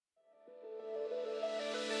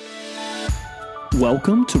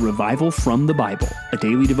Welcome to Revival from the Bible, a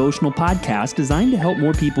daily devotional podcast designed to help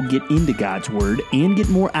more people get into God's Word and get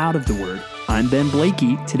more out of the Word. I'm Ben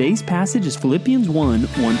Blakey. Today's passage is Philippians 1,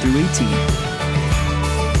 1 through 18.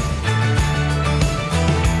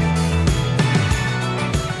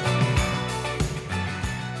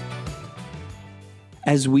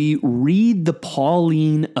 As we read the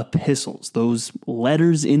Pauline epistles, those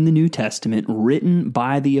letters in the New Testament written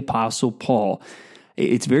by the Apostle Paul,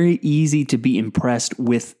 it's very easy to be impressed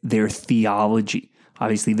with their theology.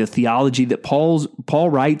 Obviously, the theology that Paul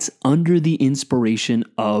writes under the inspiration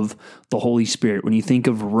of the Holy Spirit. When you think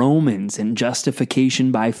of Romans and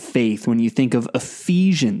justification by faith, when you think of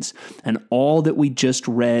Ephesians and all that we just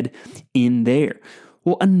read in there.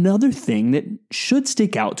 Well, another thing that should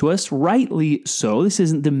stick out to us, rightly so, this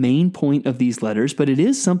isn't the main point of these letters, but it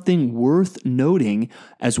is something worth noting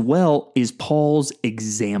as well, is Paul's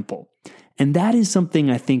example. And that is something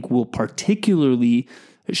I think will particularly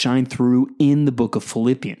shine through in the book of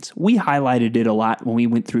Philippians. We highlighted it a lot when we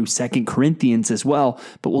went through 2 Corinthians as well,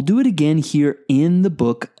 but we'll do it again here in the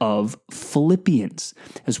book of Philippians.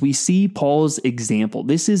 As we see Paul's example,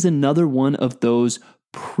 this is another one of those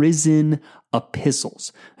prison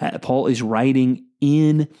epistles. Paul is writing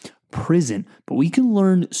in prison, but we can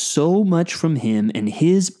learn so much from him and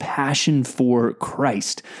his passion for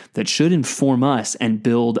Christ that should inform us and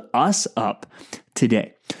build us up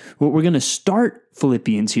today. Well, we're going to start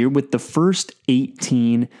Philippians here with the first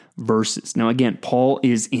 18 verses. Now, again, Paul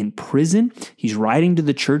is in prison. He's writing to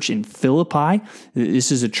the church in Philippi.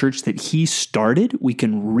 This is a church that he started. We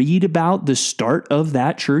can read about the start of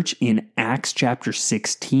that church in Acts chapter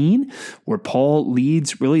 16, where Paul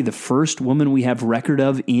leads really the first woman we have record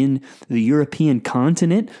of in the European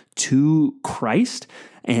continent to Christ,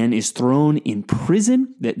 and is thrown in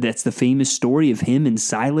prison. That's the famous story of him and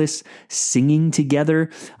Silas singing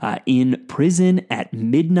together in prison at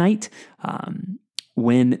midnight.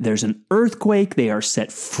 When there's an earthquake, they are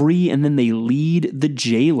set free, and then they lead the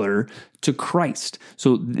jailer to Christ.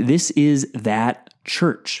 So this is that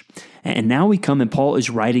church. And now we come, and Paul is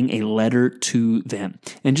writing a letter to them.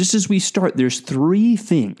 And just as we start, there's three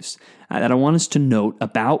things that I want us to note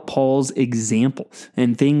about Paul's example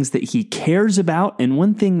and things that he cares about, and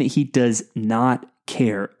one thing that he does not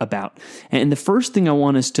care about. And the first thing I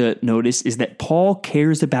want us to notice is that Paul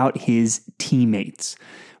cares about his teammates,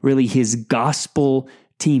 really his gospel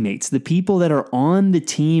teammates, the people that are on the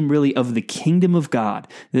team really of the kingdom of God,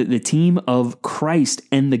 the team of Christ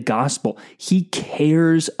and the gospel. He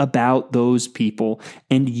cares about those people,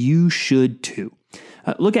 and you should too.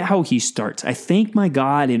 Look at how he starts. I thank my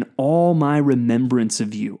God in all my remembrance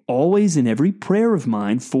of you, always in every prayer of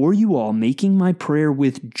mine for you all, making my prayer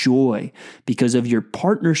with joy because of your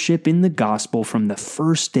partnership in the gospel from the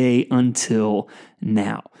first day until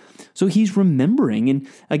now. So he's remembering, and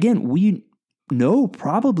again, we know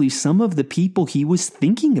probably some of the people he was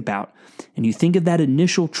thinking about. And you think of that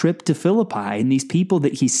initial trip to Philippi and these people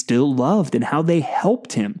that he still loved and how they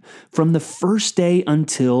helped him from the first day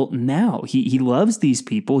until now. He loves these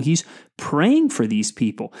people. He's praying for these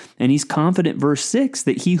people. And he's confident, verse 6,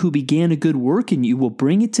 that he who began a good work in you will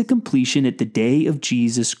bring it to completion at the day of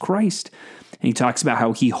Jesus Christ. And he talks about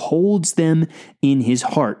how he holds them in his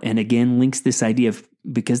heart. And again, links this idea of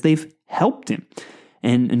because they've helped him.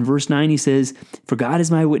 And in verse 9, he says, "For God is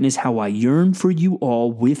my witness how I yearn for you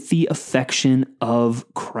all with the affection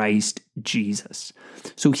of Christ Jesus."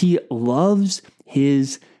 So he loves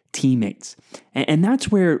his teammates. And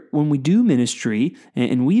that's where when we do ministry,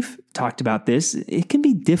 and we've talked about this, it can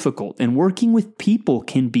be difficult. And working with people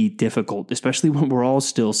can be difficult, especially when we're all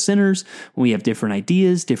still sinners, when we have different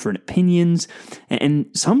ideas, different opinions. And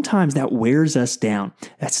sometimes that wears us down.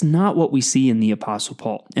 That's not what we see in the Apostle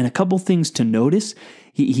Paul. And a couple things to notice.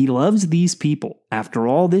 He loves these people after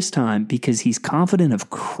all this time because he's confident of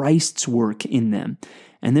Christ's work in them.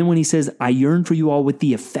 And then when he says, I yearn for you all with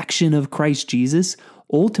the affection of Christ Jesus,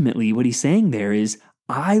 ultimately what he's saying there is,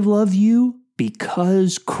 I love you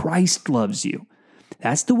because Christ loves you.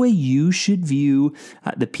 That's the way you should view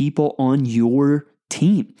the people on your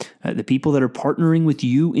team, the people that are partnering with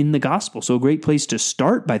you in the gospel. So a great place to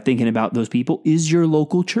start by thinking about those people is your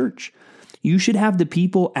local church. You should have the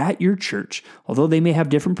people at your church, although they may have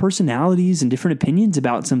different personalities and different opinions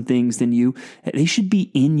about some things than you, they should be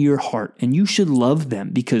in your heart, and you should love them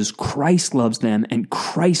because Christ loves them, and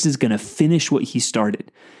Christ is going to finish what he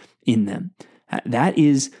started in them. That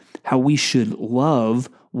is how we should love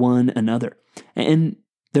one another. And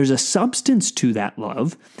there's a substance to that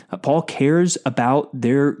love. Paul cares about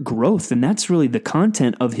their growth, and that's really the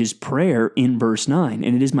content of his prayer in verse 9.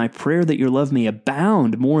 And it is my prayer that your love may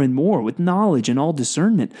abound more and more with knowledge and all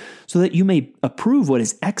discernment, so that you may approve what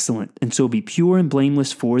is excellent, and so be pure and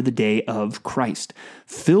blameless for the day of Christ,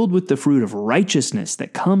 filled with the fruit of righteousness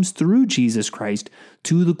that comes through Jesus Christ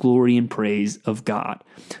to the glory and praise of God.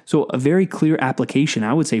 So a very clear application,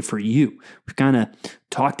 I would say, for you. We've kind of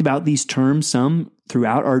talked about these terms some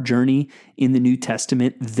throughout our journey in the New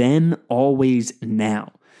Testament, then, always,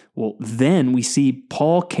 now. Well, then we see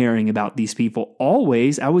Paul caring about these people.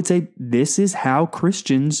 Always, I would say this is how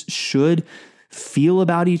Christians should feel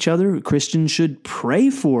about each other. Christians should pray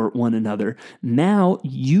for one another. Now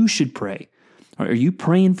you should pray. Are you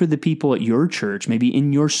praying for the people at your church, maybe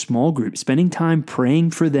in your small group, spending time praying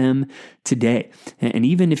for them today? And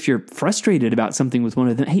even if you're frustrated about something with one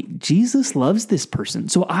of them, hey, Jesus loves this person,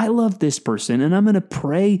 so I love this person, and I'm going to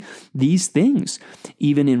pray these things.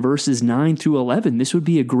 Even in verses 9 through 11, this would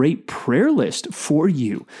be a great prayer list for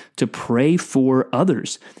you to pray for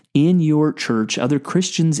others in your church, other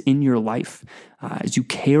Christians in your life, as you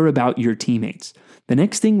care about your teammates. The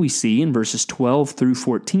next thing we see in verses 12 through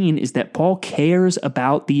 14 is that Paul cares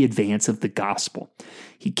about the advance of the gospel.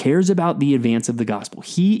 He cares about the advance of the gospel.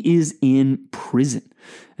 He is in prison.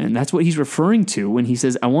 And that's what he's referring to when he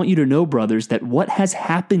says, I want you to know, brothers, that what has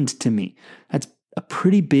happened to me, that's a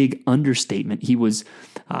pretty big understatement. He was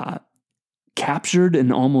captured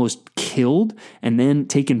and almost killed, and then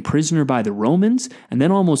taken prisoner by the Romans, and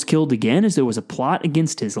then almost killed again as there was a plot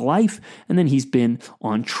against his life. And then he's been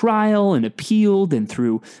on trial and appealed and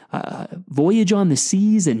through voyage on the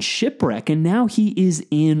seas and shipwreck, and now he is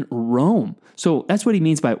in Rome. So that's what he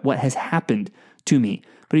means by what has happened to me.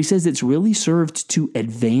 But he says it's really served to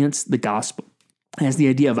advance the gospel. It has the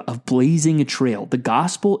idea of blazing a trail. The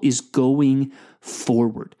gospel is going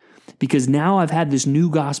forward. Because now I've had this new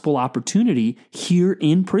gospel opportunity here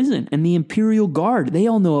in prison. And the Imperial Guard, they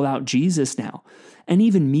all know about Jesus now. And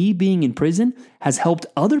even me being in prison has helped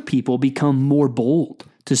other people become more bold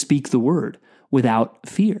to speak the word without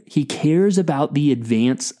fear. He cares about the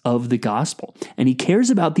advance of the gospel. And he cares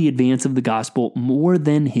about the advance of the gospel more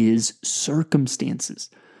than his circumstances.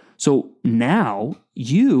 So now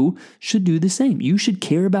you should do the same. You should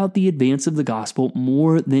care about the advance of the gospel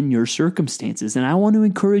more than your circumstances. And I want to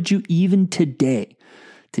encourage you even today,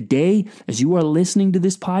 as you are listening to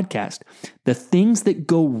this podcast, the things that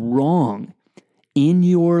go wrong in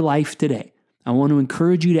your life today, I want to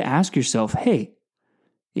encourage you to ask yourself, hey,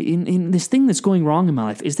 in this thing that's going wrong in my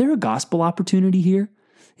life, is there a gospel opportunity here?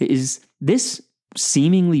 Is this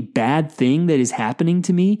seemingly bad thing that is happening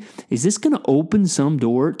to me, is this going to open some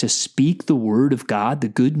door to speak the word of God, the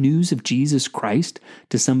good news of Jesus Christ,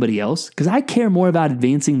 to somebody else? Because I care more about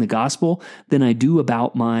advancing the gospel than I do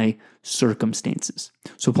about my circumstances.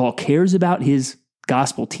 So Paul cares about his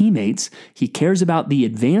gospel teammates. He cares about the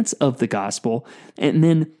advance of the gospel. And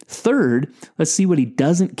then third, let's see what he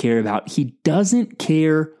doesn't care about. He doesn't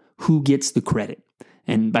care who gets the credit.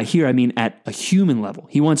 And by here, I mean at a human level.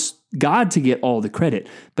 He wants God to get all the credit,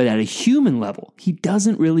 but at a human level, he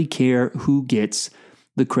doesn't really care who gets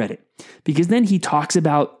the credit. Because then he talks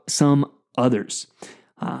about some others.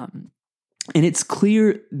 And it's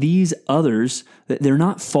clear these others, that they're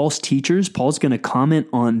not false teachers. Paul's going to comment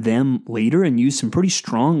on them later and use some pretty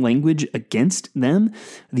strong language against them.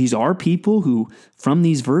 These are people who, from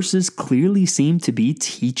these verses, clearly seem to be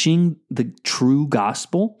teaching the true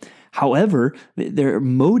gospel. However, their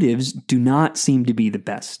motives do not seem to be the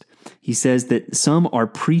best. He says that some are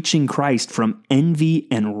preaching Christ from envy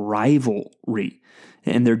and rivalry,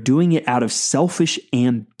 and they're doing it out of selfish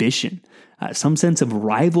ambition, some sense of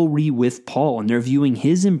rivalry with Paul, and they're viewing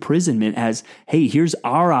his imprisonment as, hey, here's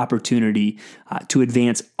our opportunity to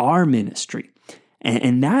advance our ministry.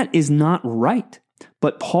 And that is not right.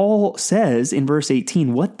 But Paul says in verse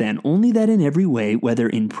 18, what then? Only that in every way, whether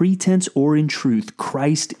in pretense or in truth,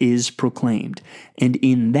 Christ is proclaimed, and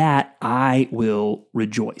in that I will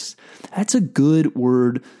rejoice. That's a good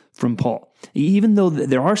word from Paul. Even though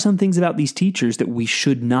there are some things about these teachers that we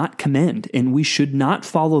should not commend, and we should not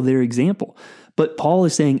follow their example. But Paul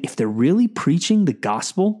is saying, if they're really preaching the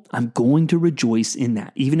gospel, I'm going to rejoice in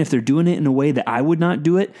that. Even if they're doing it in a way that I would not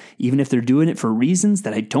do it, even if they're doing it for reasons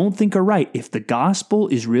that I don't think are right, if the gospel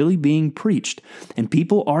is really being preached and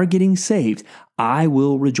people are getting saved, I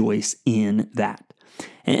will rejoice in that.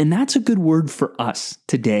 And that's a good word for us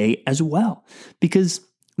today as well, because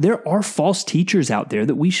there are false teachers out there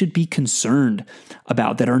that we should be concerned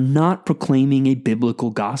about that are not proclaiming a biblical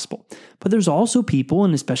gospel. But there's also people,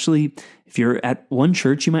 and especially if you're at one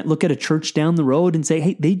church, you might look at a church down the road and say,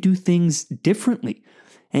 hey, they do things differently.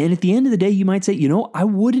 And at the end of the day, you might say, I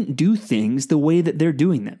wouldn't do things the way that they're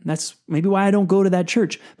doing them. That's maybe why I don't go to that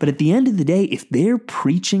church. But at the end of the day, if they're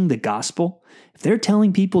preaching the gospel, if they're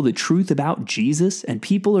telling people the truth about Jesus and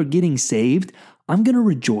people are getting saved, I'm going to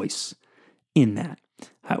rejoice in that.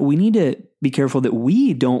 We need to be careful that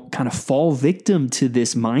we don't kind of fall victim to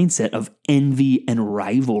this mindset of envy and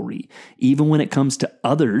rivalry, even when it comes to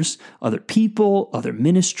others, other people, other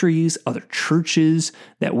ministries, other churches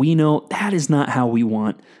that we know. That is not how we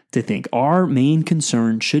want to think. Our main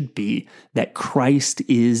concern should be that Christ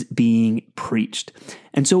is being preached.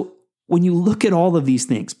 And so when you look at all of these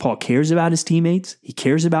things, Paul cares about his teammates. He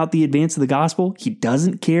cares about the advance of the gospel. He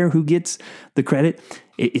doesn't care who gets the credit.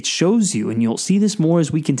 It shows you, and you'll see this more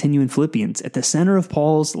as we continue in Philippians, at the center of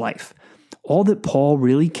Paul's life, all that Paul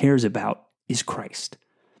really cares about is Christ.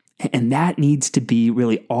 And that needs to be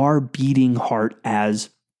really our beating heart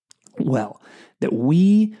as well, that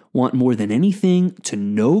we want more than anything to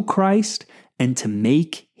know Christ and to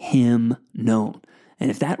make him known.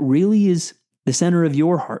 And if that really is the center of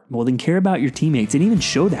your heart, well, then care about your teammates and even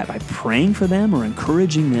show that by praying for them or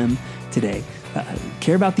encouraging them today.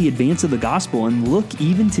 Care about the advance of the gospel and look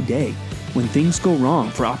even today when things go wrong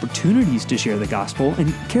for opportunities to share the gospel,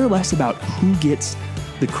 and care less about who gets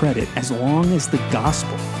the credit as long as the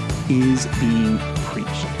gospel is being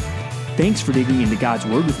preached. Thanks for digging into God's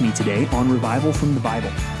Word with me today on Revival from the Bible.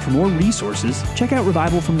 For more resources, check out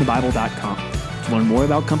revivalfromthebible.com. To learn more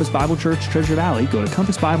about Compass Bible Church, Treasure Valley, go to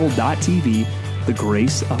compassbible.tv. The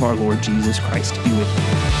grace of our Lord Jesus Christ be with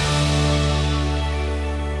you.